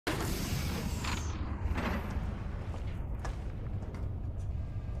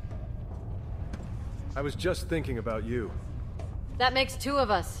I was just thinking about you. That makes two of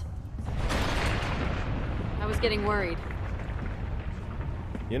us. I was getting worried.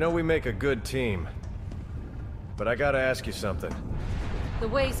 You know we make a good team. But I gotta ask you something. The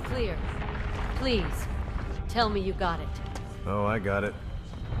way's clear. Please, tell me you got it. Oh, I got it.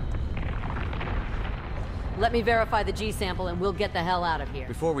 Let me verify the G sample and we'll get the hell out of here.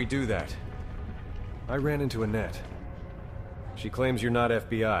 Before we do that, I ran into Annette. She claims you're not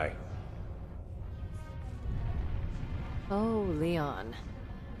FBI. Oh, Leon.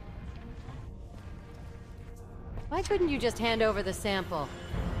 Why couldn't you just hand over the sample?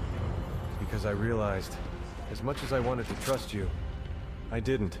 Because I realized, as much as I wanted to trust you, I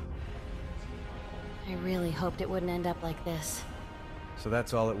didn't. I really hoped it wouldn't end up like this. So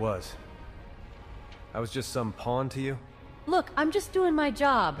that's all it was. I was just some pawn to you? Look, I'm just doing my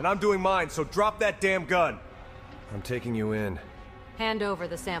job. And I'm doing mine, so drop that damn gun! I'm taking you in. Hand over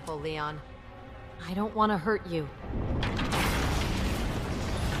the sample, Leon. I don't want to hurt you.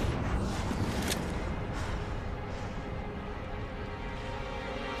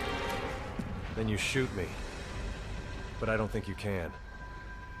 Then you shoot me. But I don't think you can.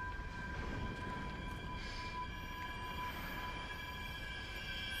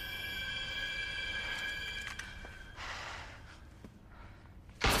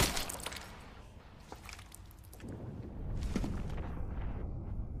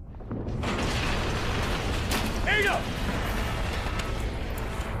 Ada!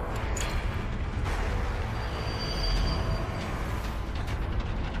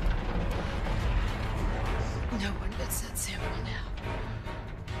 No one gets that sample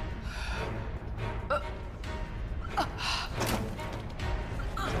now.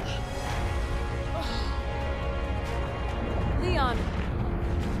 Leon!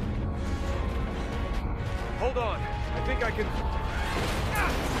 Hold on. I think I can...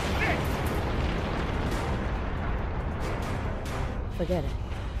 Forget it.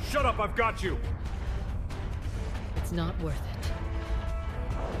 Shut up, I've got you! It's not worth it.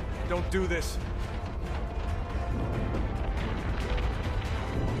 Don't do this.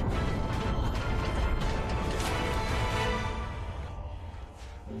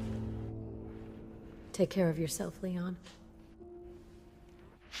 Take care of yourself, Leon.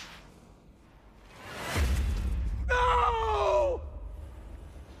 No!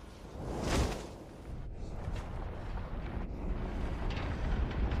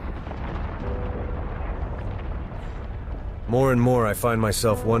 More and more I find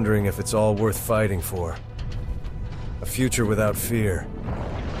myself wondering if it's all worth fighting for. A future without fear.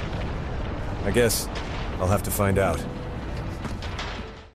 I guess I'll have to find out.